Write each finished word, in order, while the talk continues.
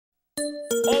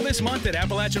All this month at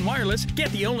Appalachian Wireless, get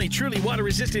the only truly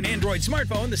water-resistant Android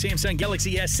smartphone, the Samsung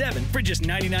Galaxy S7, for just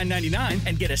 $99.99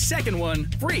 and get a second one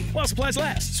free while supplies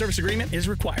last. Service agreement is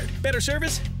required. Better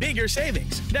service, bigger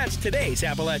savings. That's today's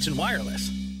Appalachian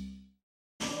Wireless.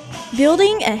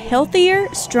 Building a healthier,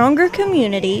 stronger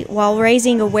community while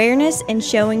raising awareness and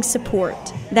showing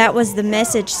support. That was the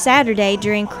message Saturday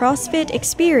during CrossFit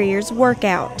Experior's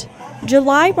workout.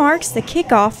 July marks the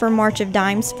kickoff for March of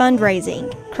Dimes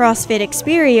fundraising. CrossFit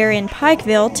Experior in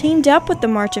Pikeville teamed up with the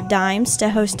March of Dimes to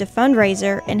host a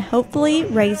fundraiser and hopefully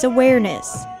raise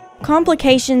awareness.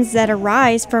 Complications that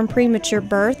arise from premature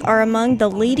birth are among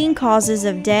the leading causes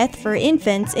of death for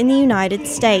infants in the United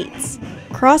States.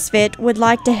 CrossFit would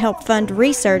like to help fund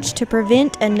research to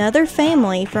prevent another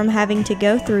family from having to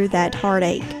go through that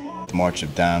heartache. March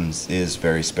of Dimes is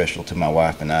very special to my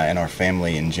wife and I and our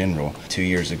family in general. 2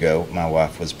 years ago, my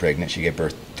wife was pregnant. She gave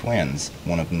birth to twins.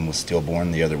 One of them was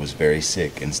stillborn, the other was very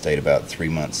sick and stayed about 3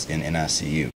 months in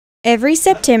NICU. Every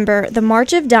September, the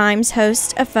March of Dimes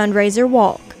hosts a fundraiser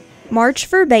walk. March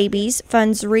for Babies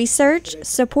funds research,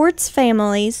 supports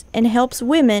families, and helps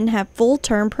women have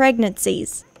full-term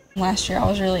pregnancies. Last year I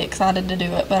was really excited to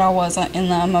do it, but I wasn't in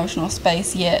the emotional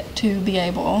space yet to be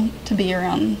able to be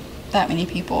around that many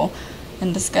people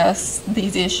and discuss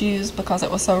these issues because it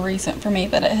was so recent for me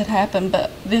that it had happened.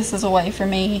 But this is a way for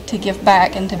me to give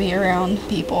back and to be around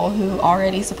people who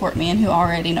already support me and who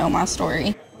already know my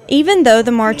story. Even though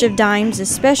the March of Dimes is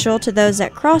special to those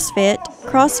at CrossFit,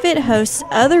 CrossFit hosts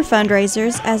other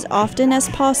fundraisers as often as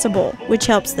possible, which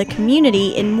helps the community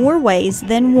in more ways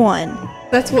than one.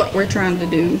 That's what we're trying to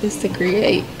do, is to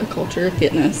create a culture of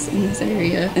fitness in this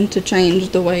area and to change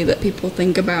the way that people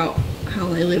think about how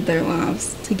they live their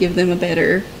lives, to give them a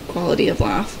better quality of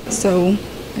life so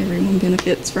everyone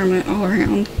benefits from it all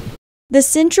around. The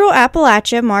Central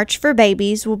Appalachia March for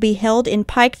Babies will be held in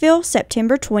Pikeville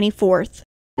September 24th.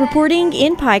 Reporting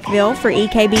in Pikeville for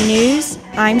EKB News,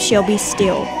 I'm Shelby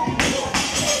Steele.